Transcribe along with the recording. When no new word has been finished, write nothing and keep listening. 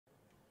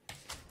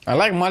I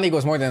like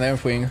Maligos more than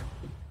Deathwing.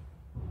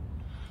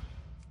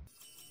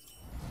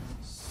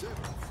 Seven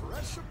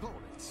fresh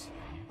opponents.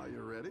 Are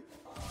you ready?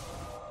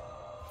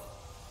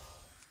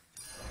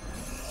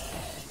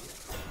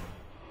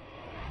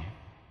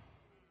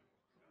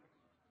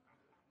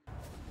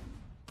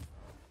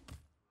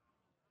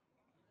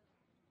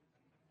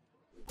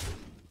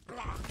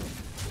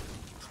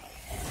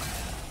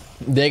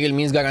 Degel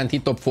means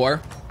guaranteed top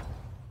 4.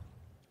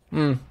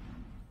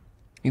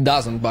 It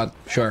doesn't, but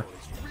sure.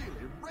 It's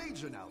really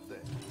raging out there.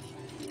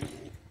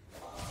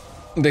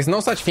 There's no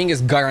such thing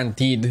as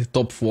guaranteed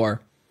top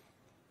 4.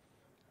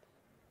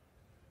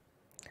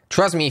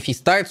 Trust me, if he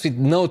starts with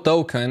no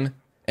token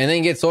and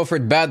then gets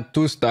offered bad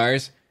 2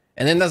 stars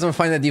and then doesn't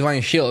find a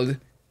divine shield,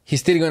 he's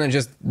still gonna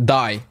just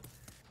die.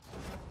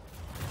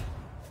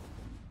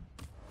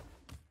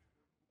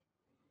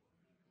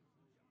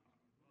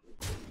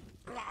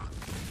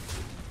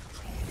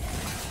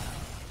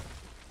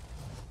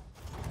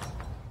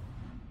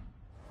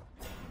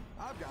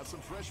 I've got some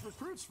fresh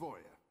recruits for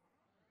you.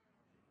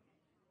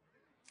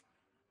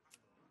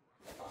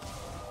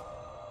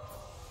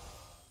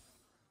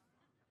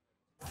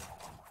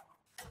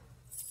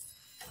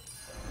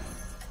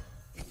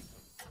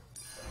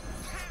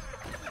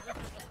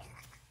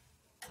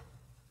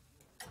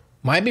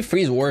 Might be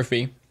freeze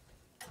worthy.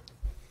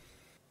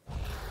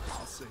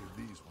 I'll save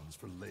these ones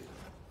for later.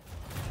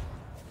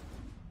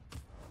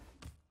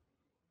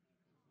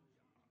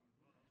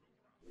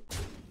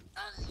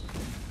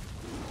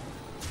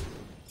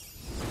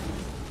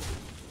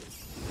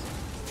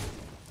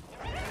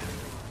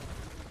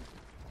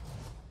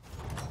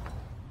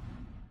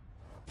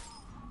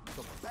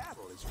 The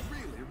battle is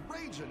really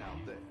raging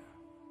out there.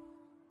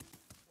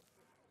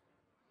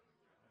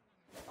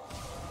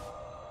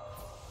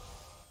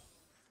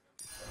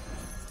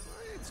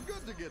 It's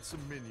good to get some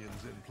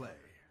minions in play.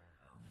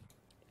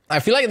 I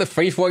feel like the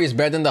 3-4 is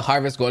better than the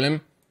Harvest Golem.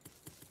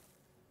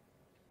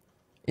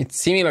 It's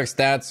similar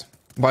stats,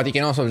 but you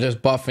can also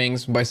just buff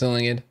things by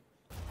selling it.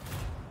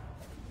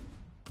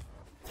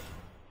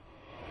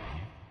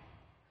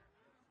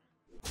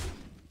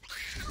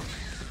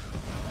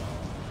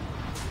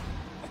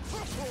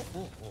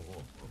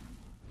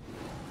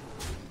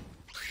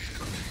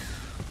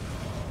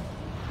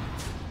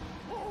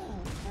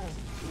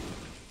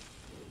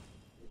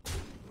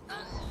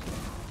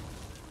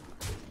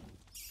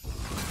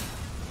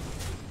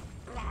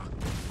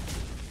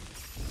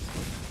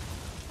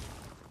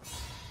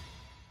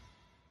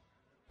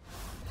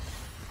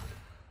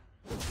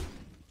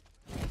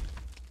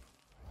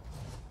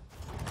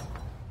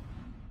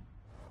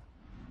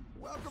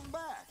 Welcome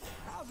back.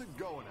 How's it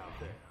going out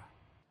there?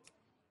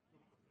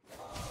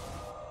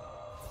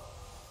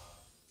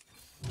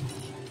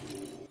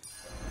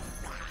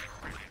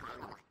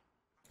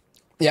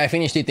 Yeah, I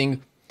finished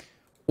eating.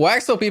 Why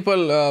are so people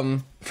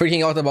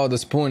freaking out about the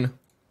spoon?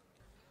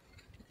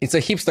 It's a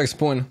hipster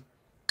spoon.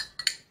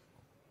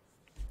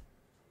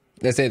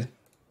 That's it.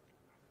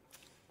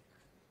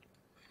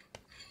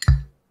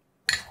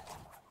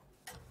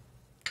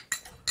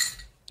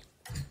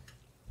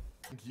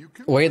 You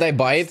can Where did I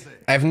buy it?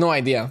 I have no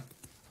idea.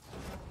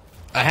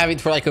 I have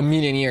it for like a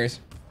million years.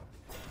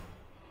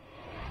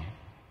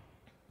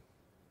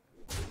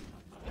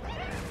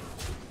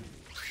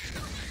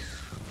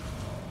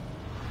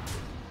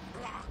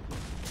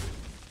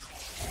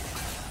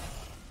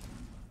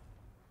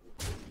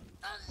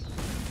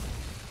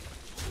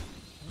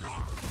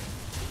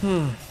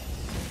 Hmm.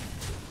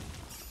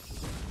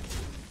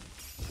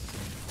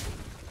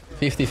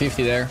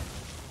 50-50 there.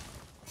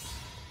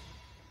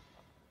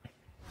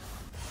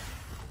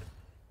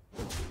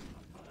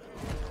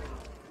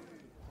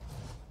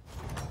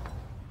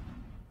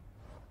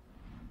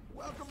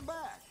 Welcome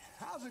back.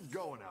 How's it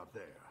going out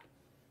there?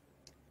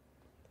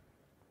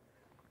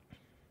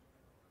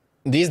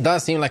 This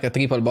does seem like a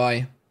triple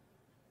buy.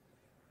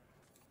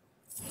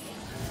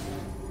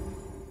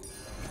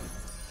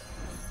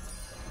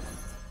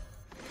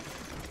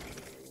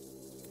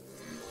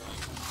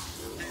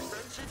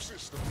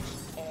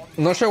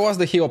 Not sure what's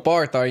the hero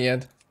power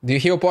target. Do you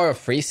hero power of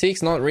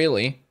 3-6? Not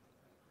really.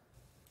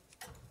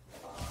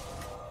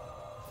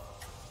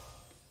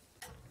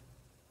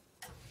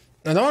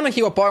 I don't want to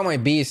hero power my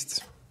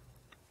beasts.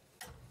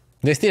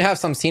 They still have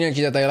some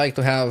synergy that I like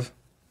to have.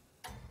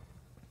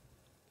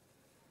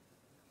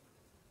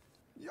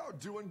 You're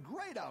doing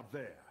great out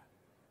there.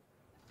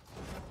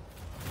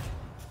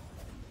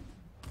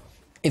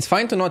 It's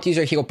fine to not use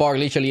your hero power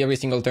literally every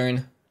single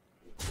turn.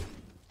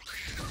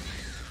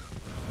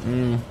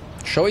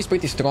 Show is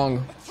pretty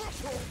strong.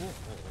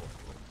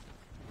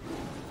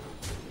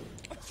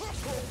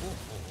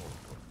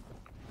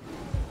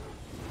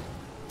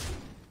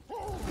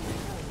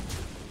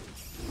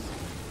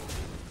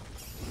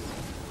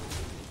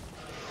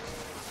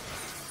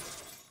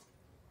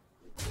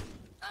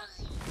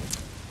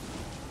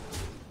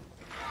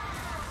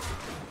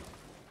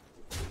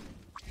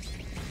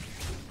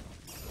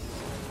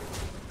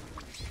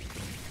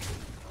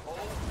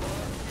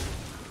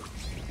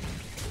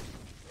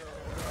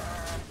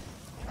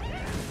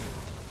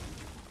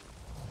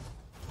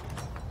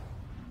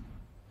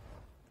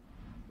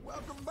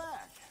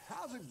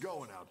 How's it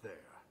going out there?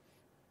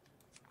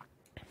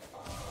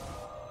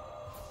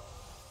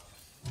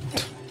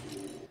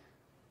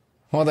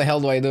 What the hell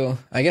do I do?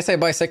 I guess I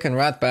buy second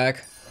rat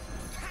pack.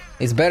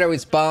 It's better with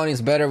spawn,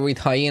 it's better with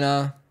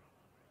hyena.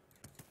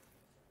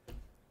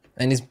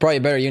 And it's probably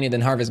a better unit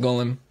than harvest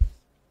golem.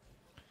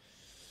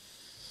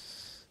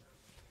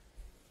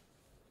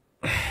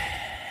 I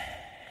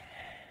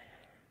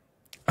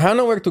don't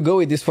know where to go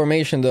with this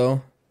formation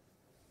though.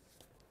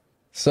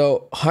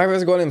 So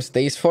harvest golem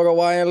stays for a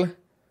while.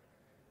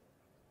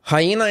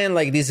 Hyena and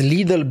like this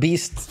little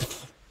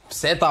beast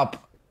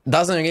setup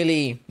doesn't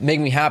really make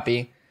me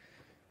happy.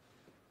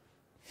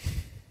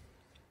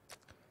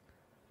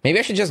 Maybe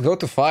I should just go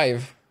to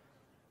 5.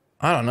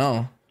 I don't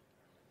know.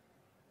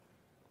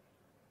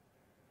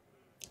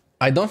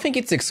 I don't think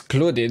it's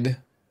excluded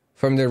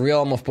from the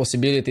realm of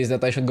possibilities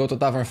that I should go to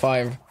Tavern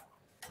 5.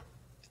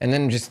 And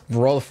then just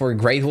roll for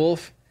Great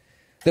Wolf.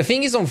 The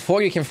thing is on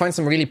 4 you can find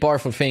some really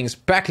powerful things.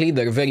 Pack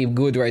Leader, very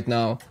good right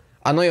now.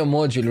 Anoyo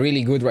Module,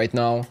 really good right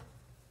now.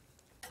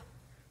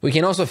 We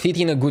can also fit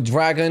in a good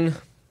Dragon.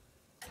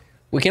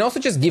 We can also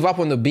just give up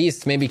on the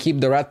Beast. Maybe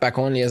keep the Rat Pack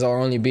only as our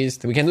only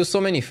Beast. We can do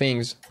so many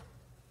things.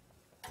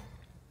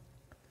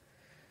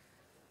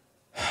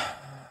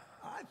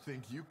 I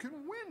think you can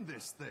win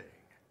this thing.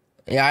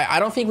 Yeah,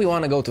 I don't think we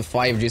want to go to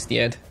 5 just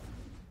yet.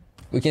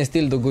 We can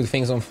still do good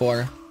things on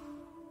 4.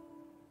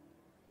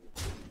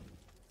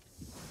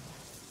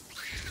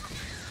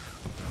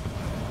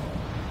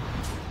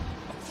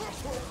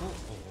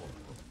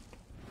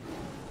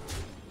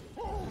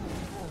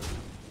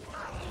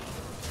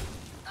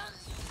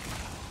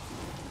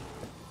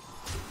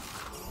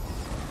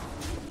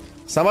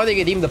 Somebody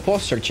redeem the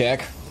posture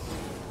check.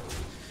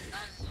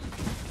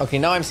 Okay,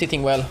 now I'm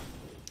sitting well.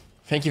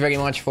 Thank you very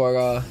much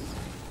for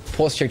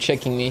posture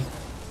checking me.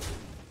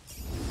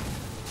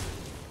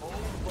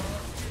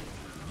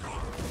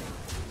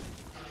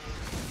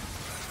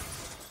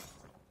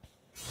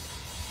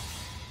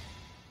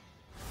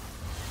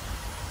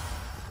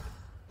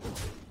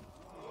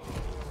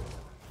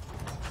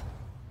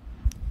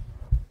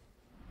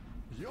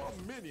 Your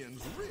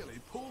minions really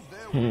pulled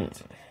their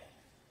weight.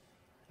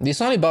 This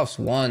only buffs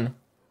 1.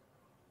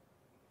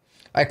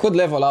 I could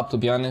level up, to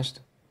be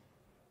honest.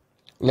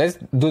 Let's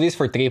do this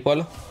for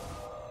triple.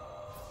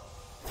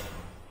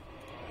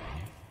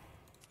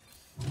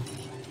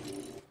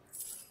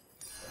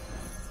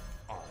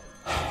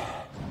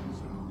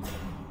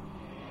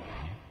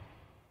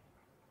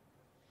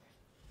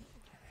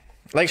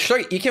 Like,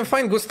 sure, you can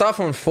find good stuff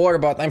on 4,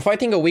 but I'm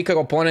fighting a weaker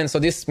opponent, so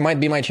this might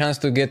be my chance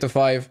to get to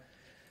 5.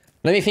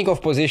 Let me think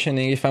of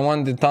positioning, if I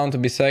want the town to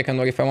be second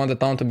or if I want the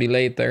town to be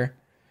later.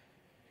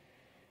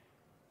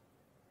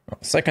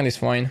 Second is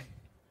fine.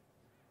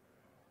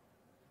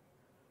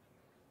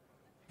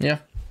 Yeah.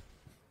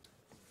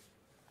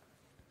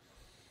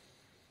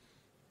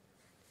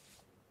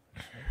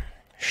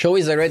 Show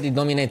is already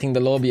dominating the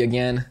lobby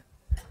again.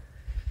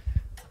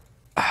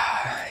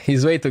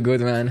 He's way too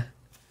good, man.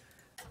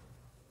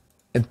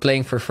 At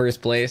playing for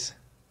first place.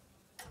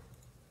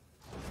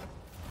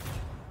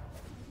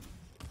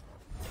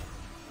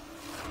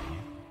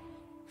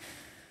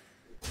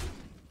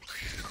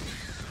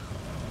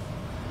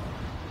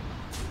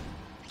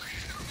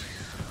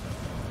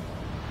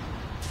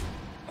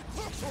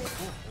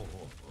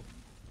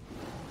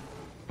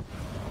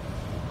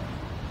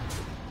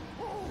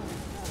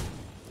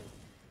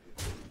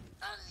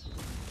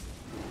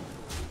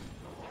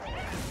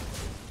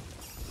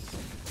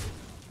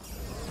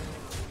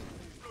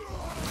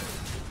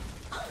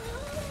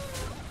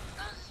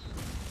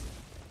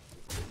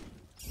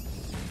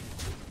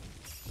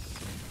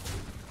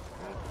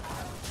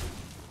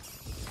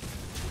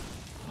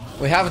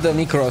 We have the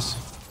Nikros.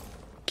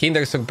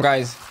 Kinder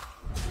Surprise.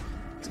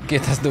 To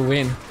get us the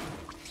win.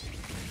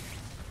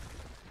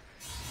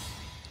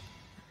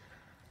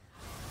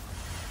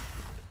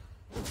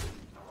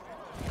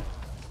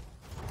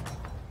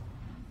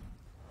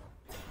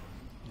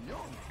 You're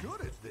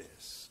good at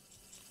this.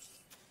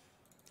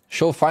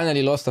 Show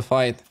finally lost a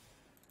fight.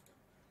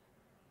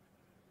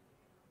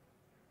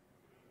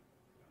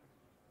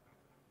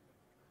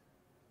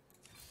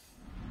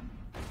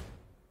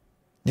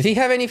 Did he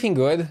have anything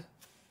good?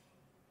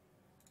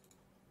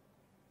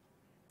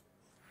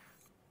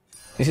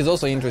 This is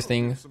also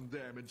interesting. Some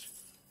damage.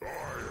 I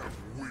have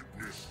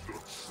witnessed the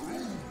true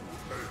end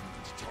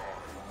time.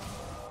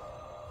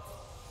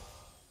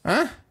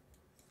 Huh?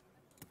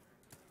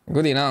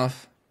 Good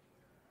enough.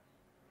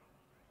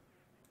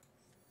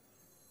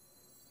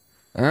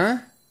 Huh?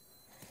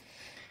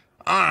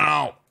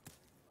 I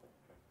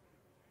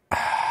don't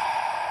know.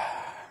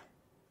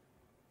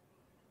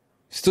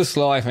 It's too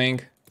slow, I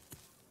think.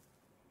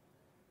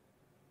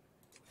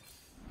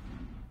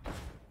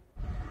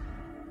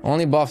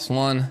 Only buffs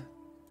 1.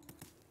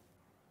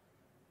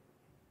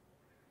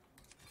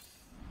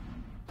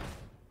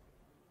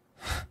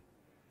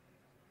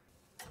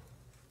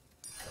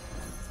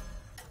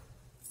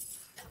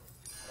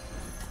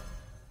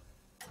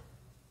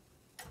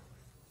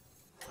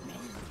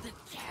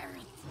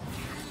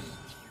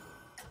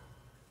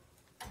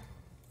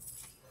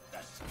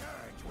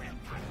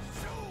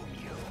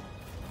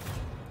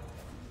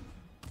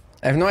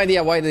 I have no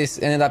idea why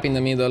this ended up in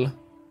the middle.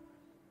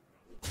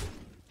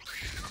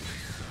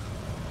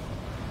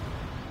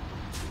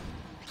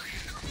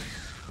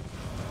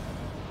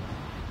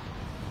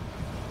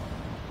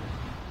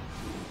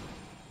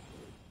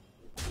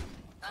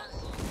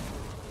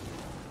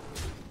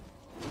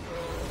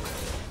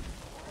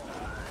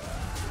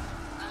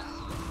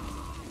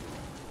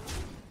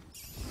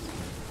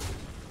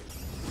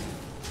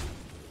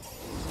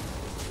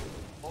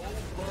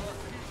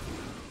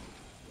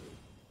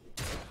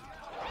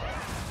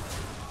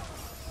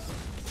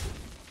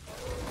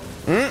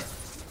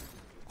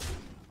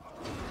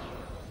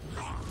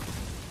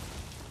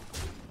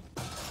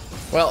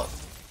 Well,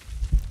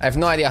 I have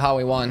no idea how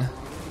we won.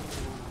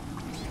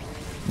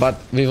 But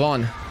we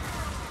won.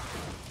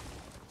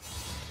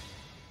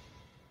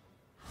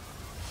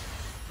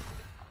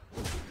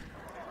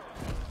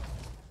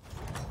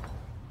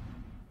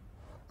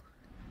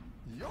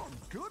 You're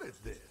good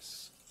at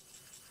this.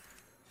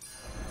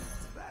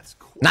 That's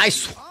quite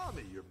Nice! an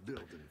army you're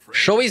building, friend.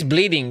 Show is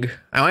bleeding.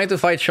 I wanted to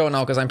fight Show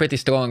now because I'm pretty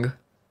strong.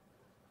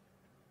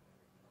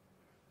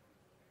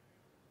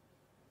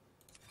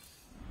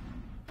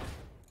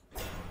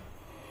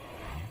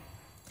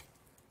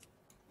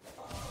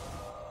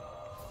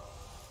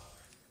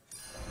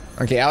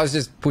 Okay, I was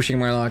just pushing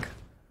my luck.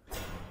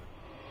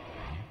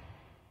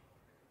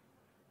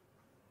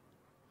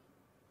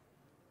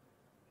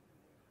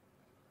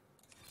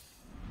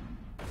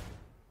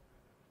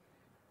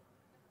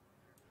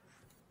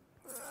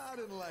 I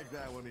didn't like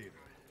that one either.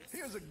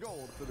 Here's a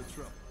gold for the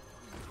trouble.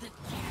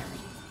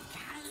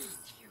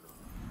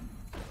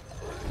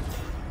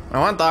 I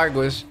want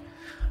Argus.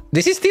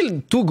 This is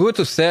still too good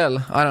to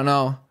sell. I don't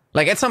know.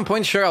 Like, at some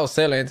point, sure, I'll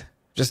sell it.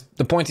 Just,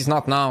 the point is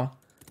not now.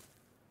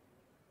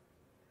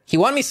 He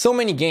won me so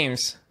many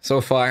games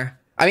so far.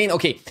 I mean,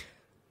 okay.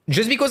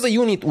 Just because the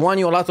unit won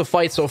you a lot of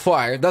fights so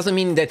far, doesn't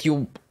mean that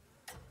you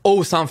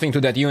owe something to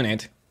that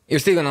unit. You're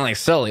still gonna, like,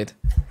 sell it.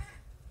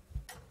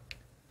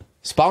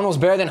 Spawn was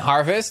better than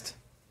Harvest?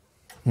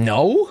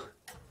 No?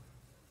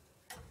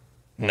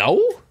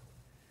 No?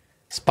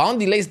 Spawn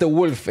delays the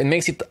wolf and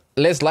makes it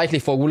less likely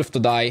for wolf to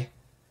die.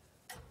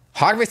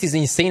 Harvest is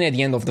insane at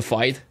the end of the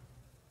fight.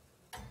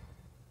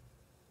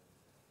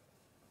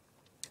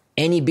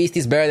 Any beast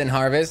is better than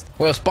Harvest?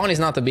 Well, Spawn is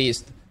not a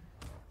beast.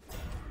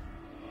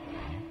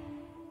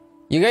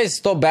 You guys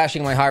stop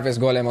bashing my Harvest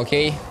Golem,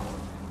 okay?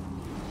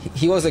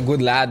 He was a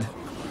good lad.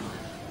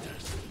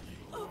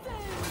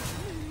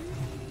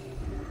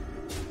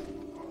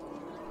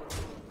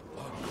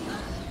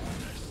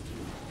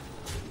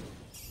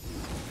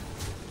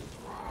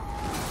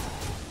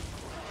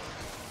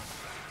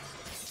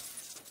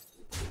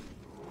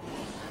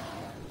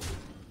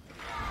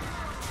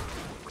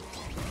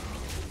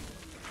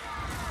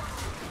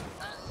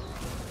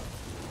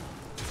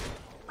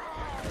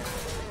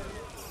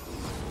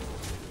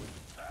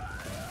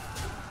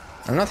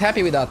 I'm not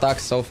happy with the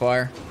attacks so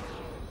far.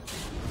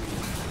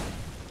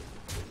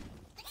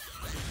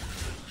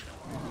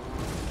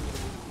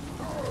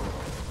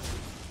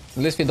 At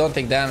least we don't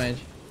take damage.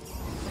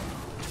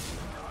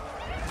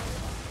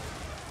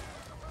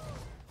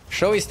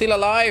 Show is still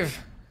alive.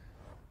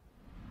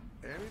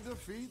 Any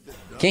defeat that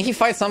doesn't Can he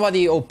fight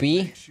somebody OP?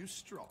 makes you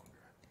stronger.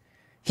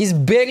 He's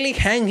barely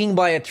hanging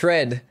by a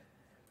thread.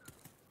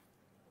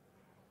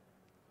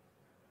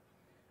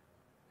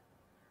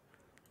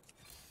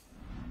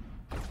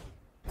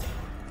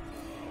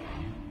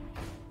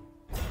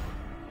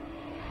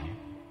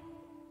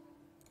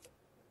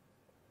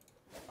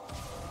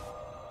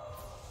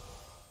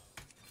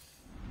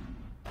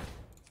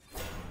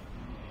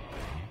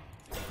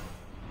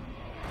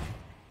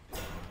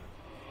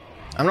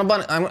 I'm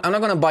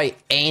not gonna buy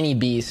any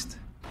beast.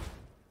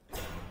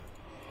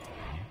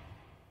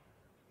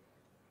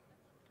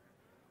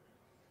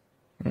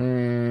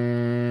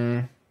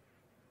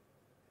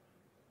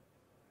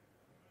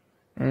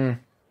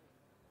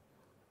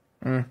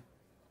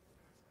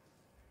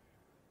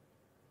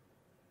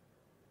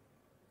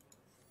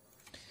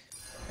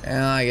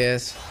 Yeah, I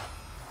guess.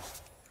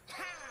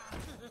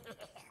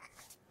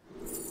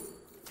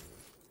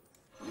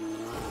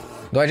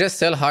 Do I just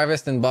sell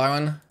Harvest and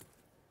Baron?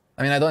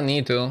 I mean, I don't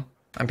need to.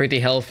 I'm pretty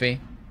healthy.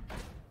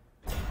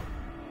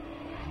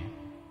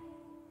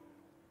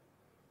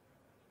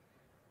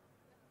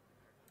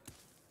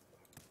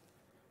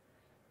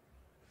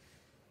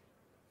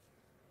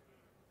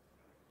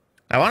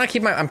 I want to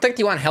keep my... I'm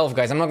 31 health,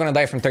 guys. I'm not going to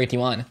die from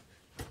 31.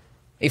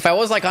 If I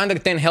was like under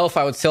 10 health,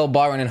 I would sell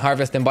Baron and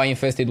Harvest and buy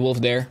Infested Wolf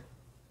there.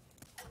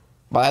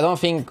 But I don't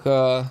think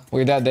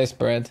we're that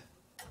desperate.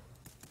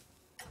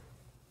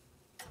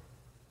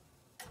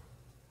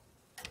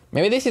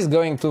 Maybe this is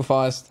going too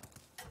fast.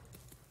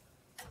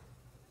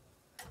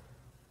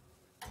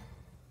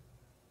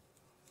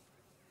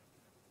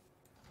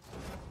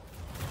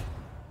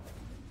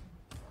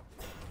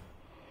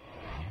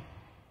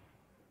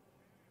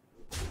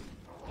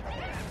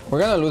 We're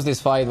gonna lose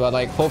this fight, but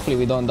like, hopefully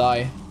we don't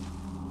die.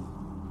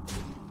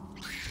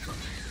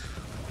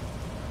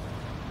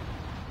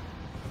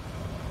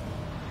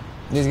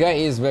 This guy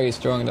is very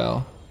strong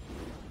though.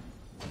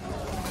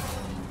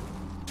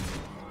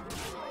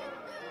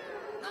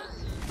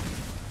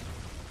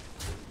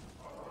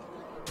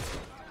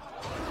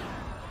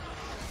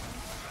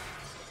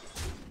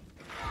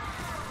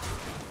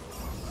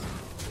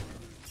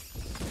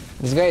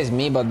 This guy is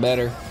me, but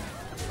better.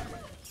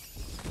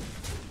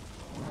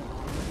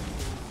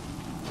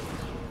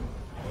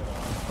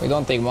 We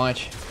don't take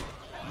much.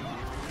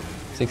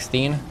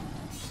 16.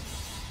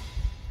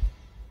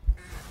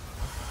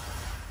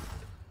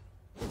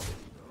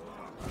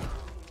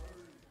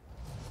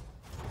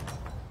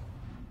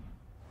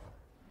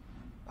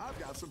 I've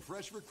got some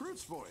fresh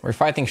recruits for you. We're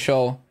fighting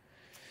show.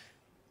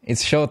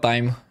 It's show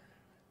time.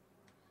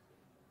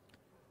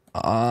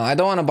 I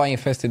don't want to buy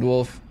Infested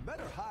Wolf.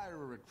 Better hire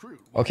a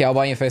recruit. Okay, I'll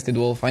buy Infested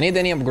Wolf. I need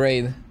any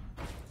upgrade.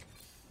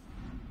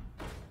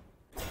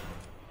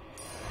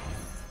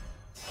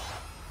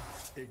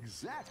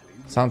 Exactly.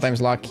 Sometimes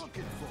lucky.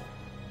 Looking for.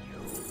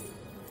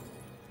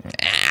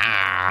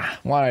 Ah,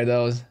 what are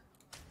those?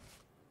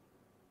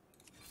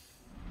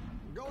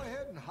 Go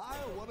ahead and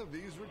hire one of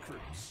these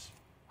recruits.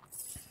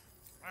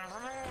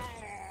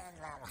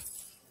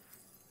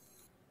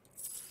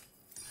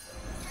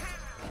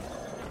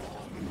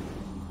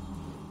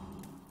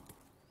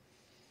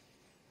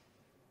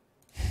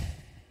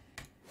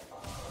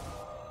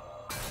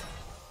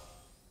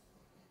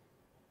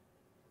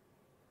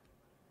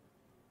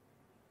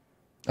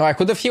 Oh, I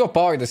could have hero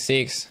powered the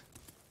 6.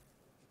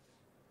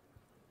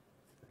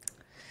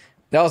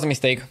 That was a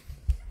mistake.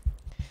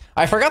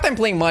 I forgot I'm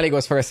playing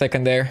Maligos for a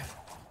second there.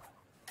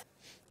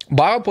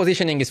 Barrel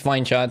positioning is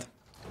fine, chat.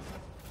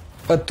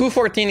 But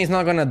 214 is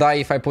not gonna die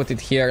if I put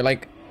it here.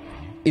 Like,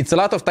 it's a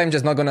lot of time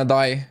just not gonna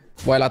die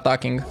while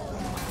attacking.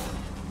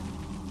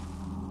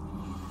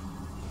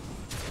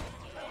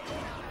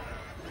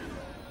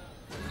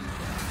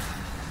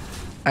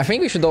 I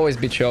think we should always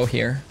be chill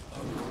here.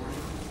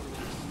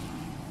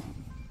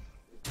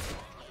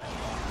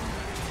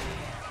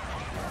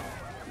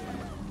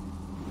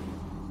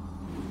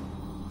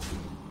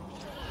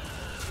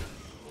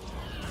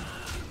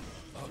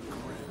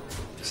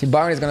 See,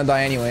 Baron is gonna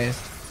die anyways.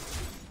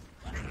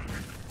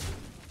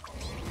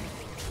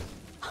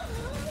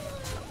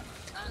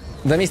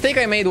 The mistake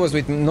I made was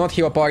with not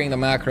hero powering the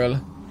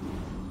mackerel.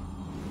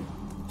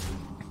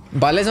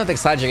 But let's not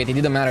exaggerate, it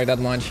didn't matter that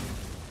much.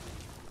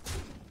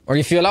 Or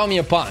if you allow me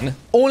a pun,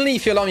 only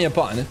if you allow me a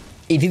pun,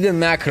 it didn't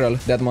mackerel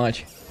that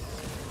much.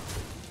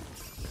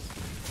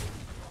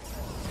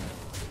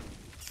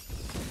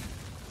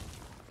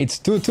 It's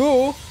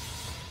 2-2.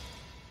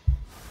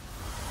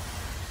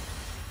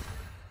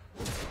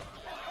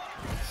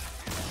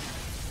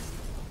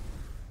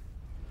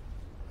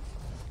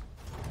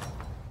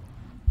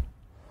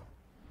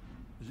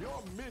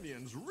 Your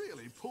minions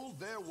really pulled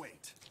their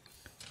weight.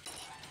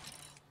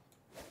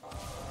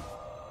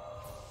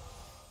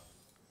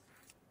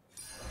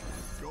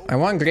 I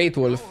want Great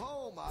Wolf. Go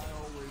home, I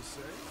always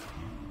say.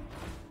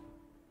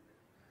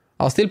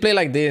 I'll still play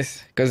like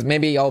this, because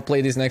maybe I'll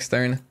play this next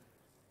turn.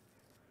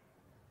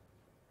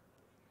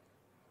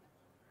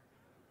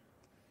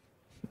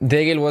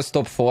 Dagil was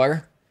top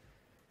 4.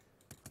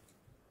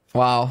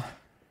 Wow.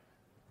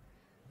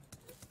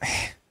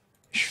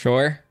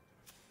 Sure.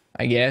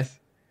 I guess.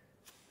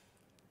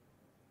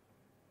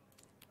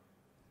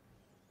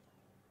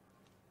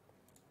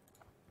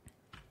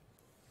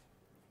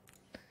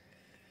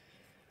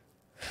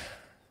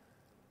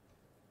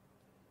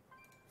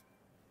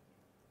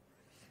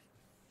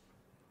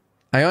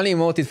 I only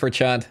emoted for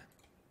chat.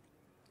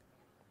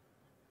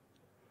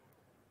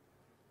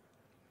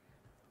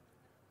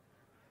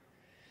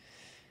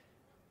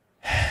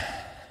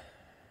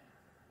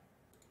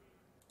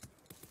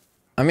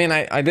 I mean,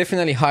 I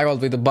definitely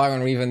Harold with the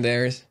Baron Reven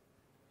theirs.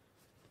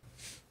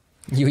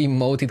 You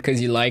emoted because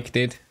you liked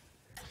it.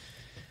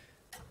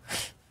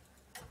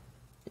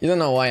 You don't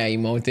know why I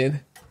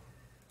emoted.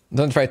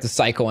 Don't try to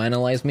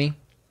psychoanalyze me.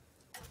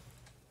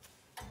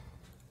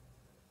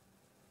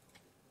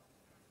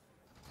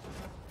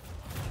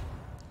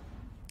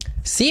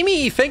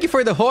 Simi, thank you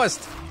for the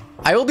host.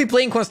 I will be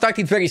playing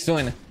Constructed very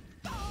soon.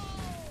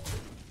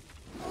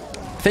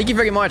 Thank you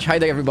very much. Hi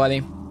there,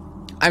 everybody.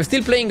 I'm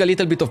still playing a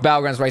little bit of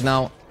Battlegrounds right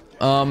now.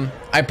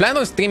 I plan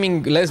on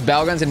streaming less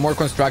Battlegrounds and more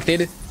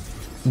Constructed,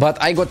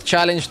 but I got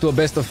challenged to a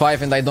best of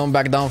 5 and I don't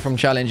back down from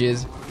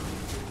challenges.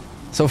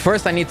 So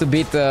first I need to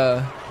beat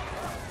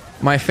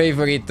my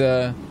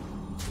favorite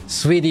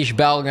Swedish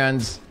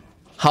Battlegrounds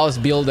house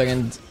builder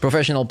and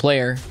professional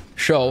player,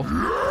 Show.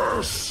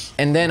 Yes!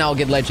 And then I'll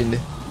get Legend.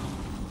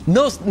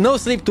 No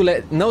sleep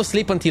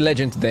until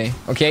Legend today,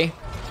 okay?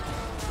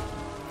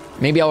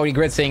 Maybe I'll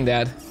regret saying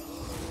that,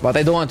 but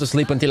I don't want to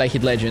sleep until I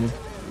hit Legend.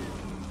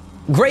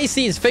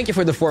 Gracie's, thank you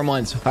for the 4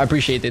 months. I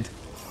appreciate it.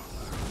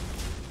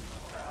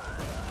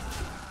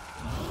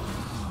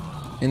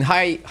 And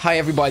hi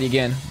everybody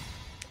again.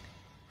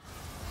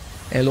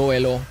 Hello,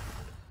 hello.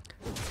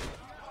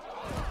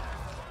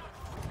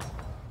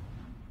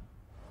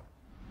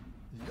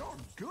 You're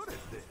good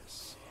at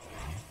this.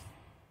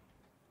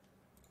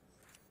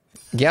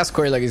 Gas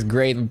Coiler is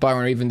great with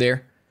Baron Reven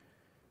there.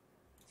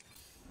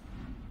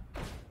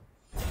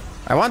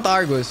 I want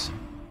Argus.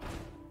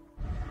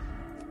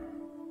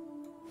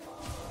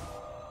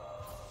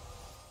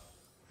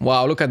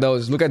 Wow, look at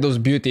those. Look at those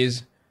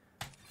beauties.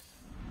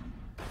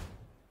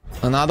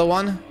 Another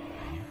one.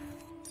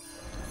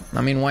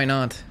 I mean, why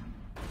not?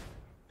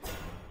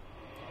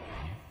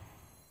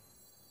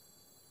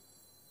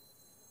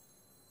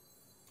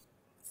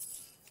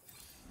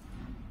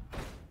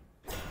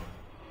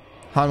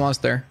 Hot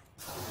monster.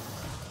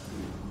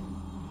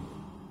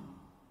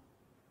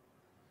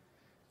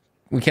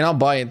 We cannot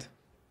buy it.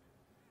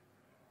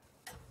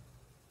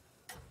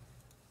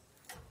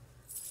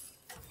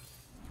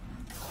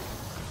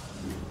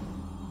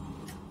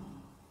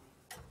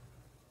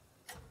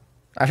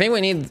 I think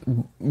we need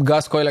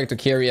Gus Coiler to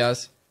carry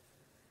us.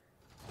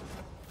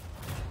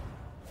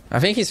 I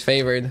think he's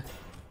favored.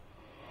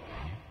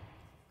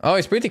 Oh,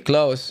 he's pretty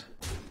close.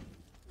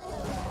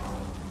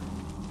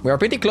 We are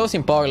pretty close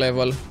in power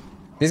level.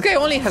 This guy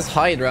only has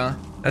Hydra.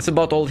 That's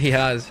about all he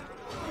has.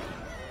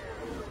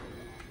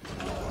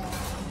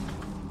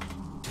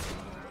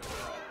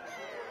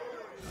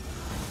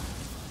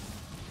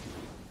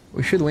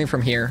 We should win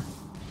from here.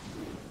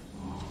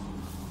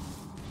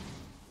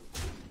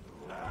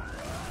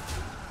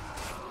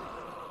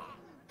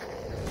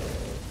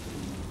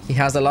 He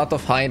has a lot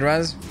of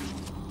Hydras.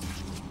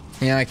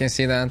 Yeah, I can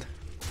see that.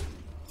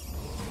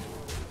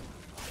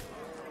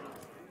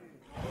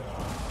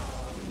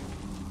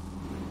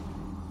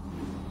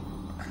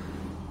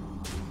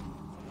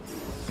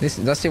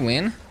 Does he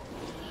win?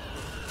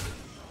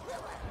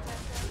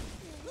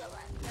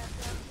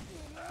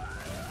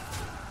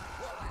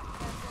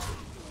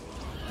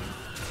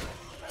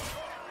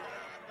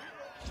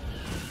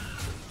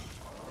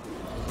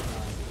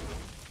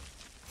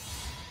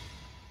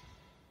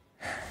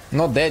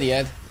 Not dead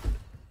yet.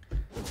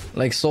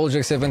 Like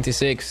Soldier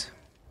 76.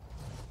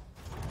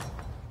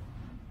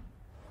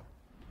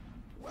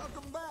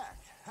 Welcome back.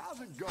 How's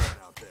it going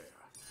out there?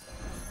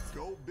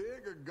 Go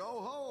big or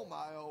go home,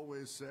 I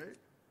always say.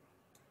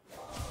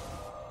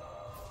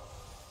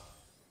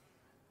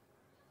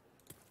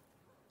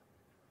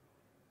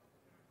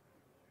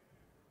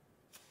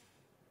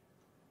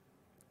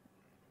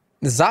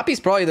 The Zap is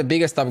probably the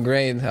biggest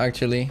upgrade,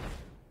 actually.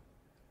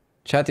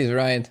 Chat is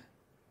right.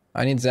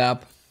 I need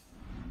Zap.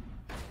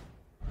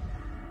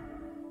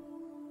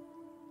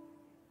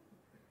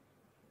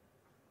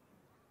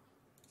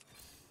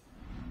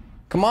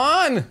 Come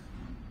on!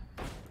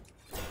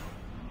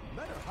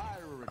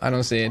 I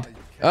don't see it.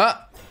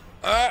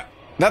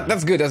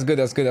 That's good, that's good,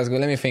 that's good, that's good.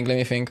 Let me think, let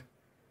me think.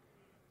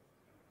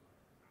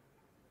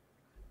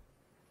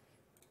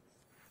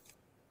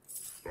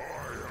 I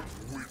have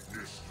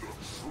witnessed the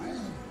true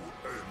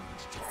end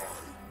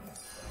time.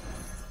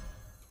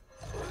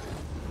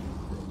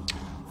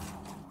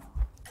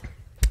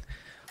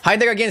 Hi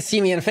there again,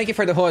 Simeon. Thank you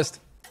for the host.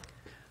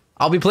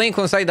 I'll be playing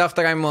Concide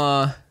after I'm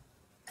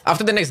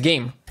after the next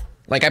game.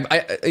 Like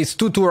it's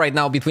 2-2 right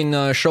now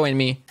between Show and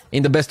me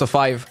in the best of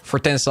 5 for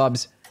 10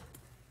 subs.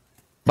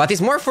 But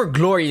it's more for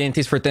glory than it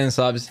is for 10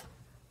 subs.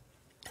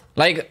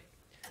 Like,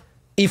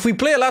 if we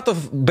play a lot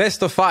of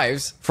best of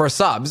 5s for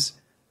subs,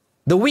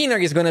 the winner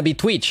is gonna be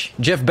Twitch,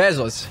 Jeff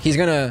Bezos. He's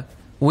gonna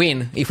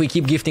win if we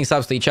keep gifting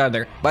subs to each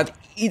other. But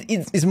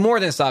it's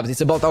more than subs.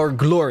 It's about our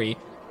glory,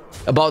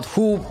 about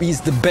who is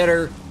the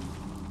better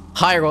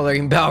high roller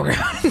in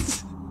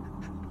Battlegrounds.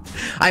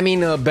 I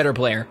mean, a better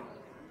player.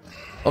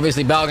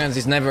 Obviously, Battlegrounds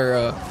is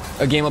never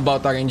a game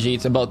about RNG.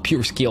 It's about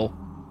pure skill,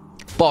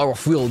 power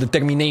of will,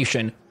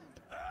 determination.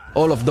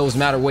 All of those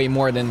matter way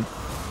more than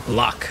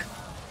luck.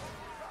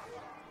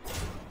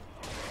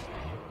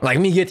 Like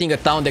me getting a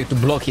town deck to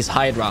block his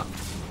Hydra,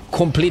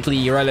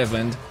 completely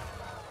irrelevant.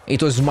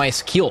 It was my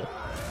skill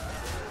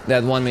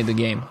that won me the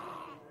game.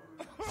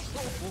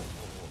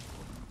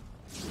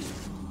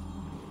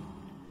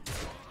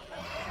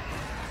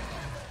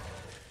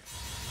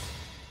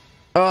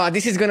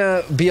 This is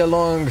gonna be a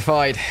long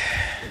fight.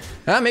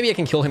 Maybe I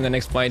can kill him the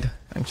next fight,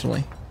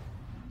 actually.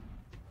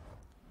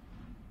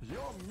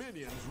 Your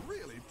minions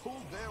really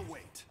pulled their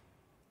weight.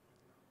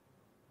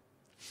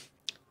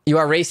 You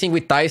are racing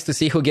with Thais to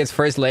see who gets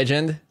first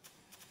legend?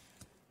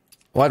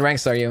 What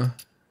ranks are you?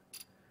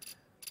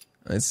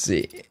 Let's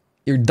see.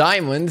 You're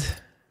diamond.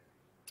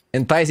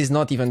 And Thais is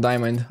not even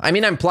diamond. I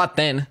mean, I'm plat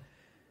 10.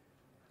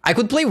 I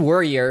could play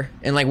warrior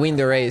and like win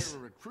the race.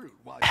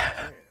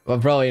 But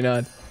probably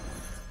not.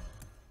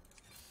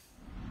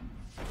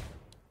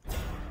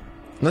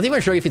 Not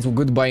even sure if it's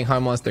good buying High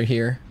Monster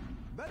here.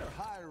 Better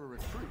hire a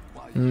recruit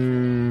while you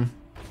can.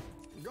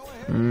 Go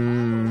ahead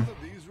and hire one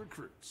of these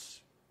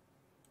recruits.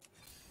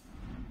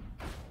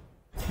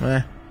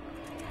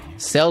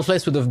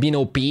 Selfless would have been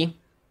OP.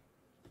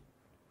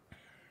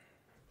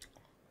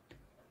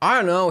 I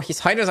don't know, his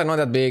Hydras are not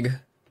that big.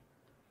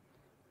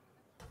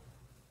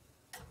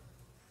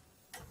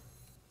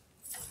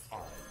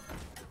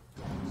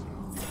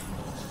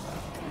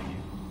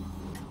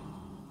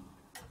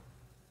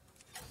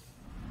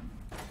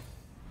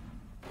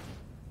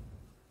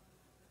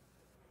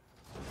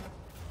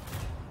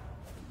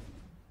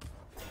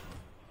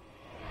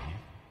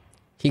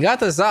 He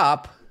got a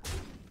Zap.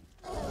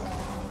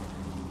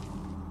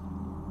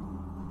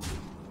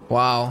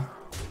 Wow.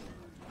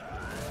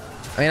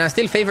 I mean, I'm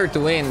still favored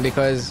to win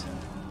because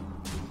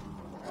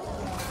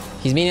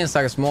his minions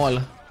are small.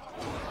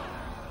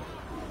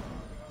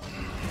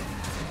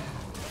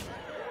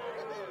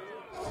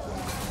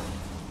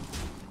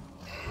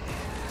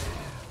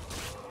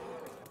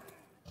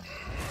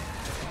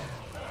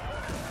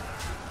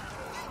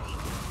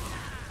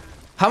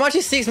 How much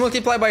is 6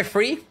 multiplied by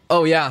 3?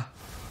 Oh, yeah.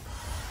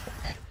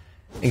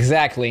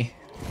 Exactly.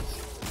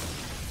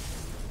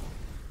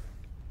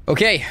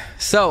 Okay,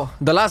 so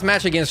the last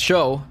match against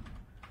Show.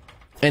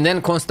 And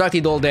then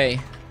constructed all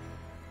day.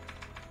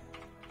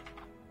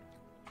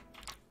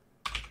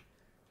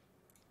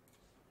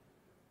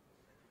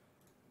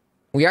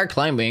 We are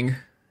climbing.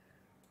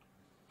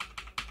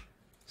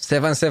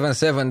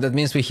 777, that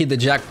means we hit the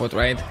jackpot,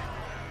 right?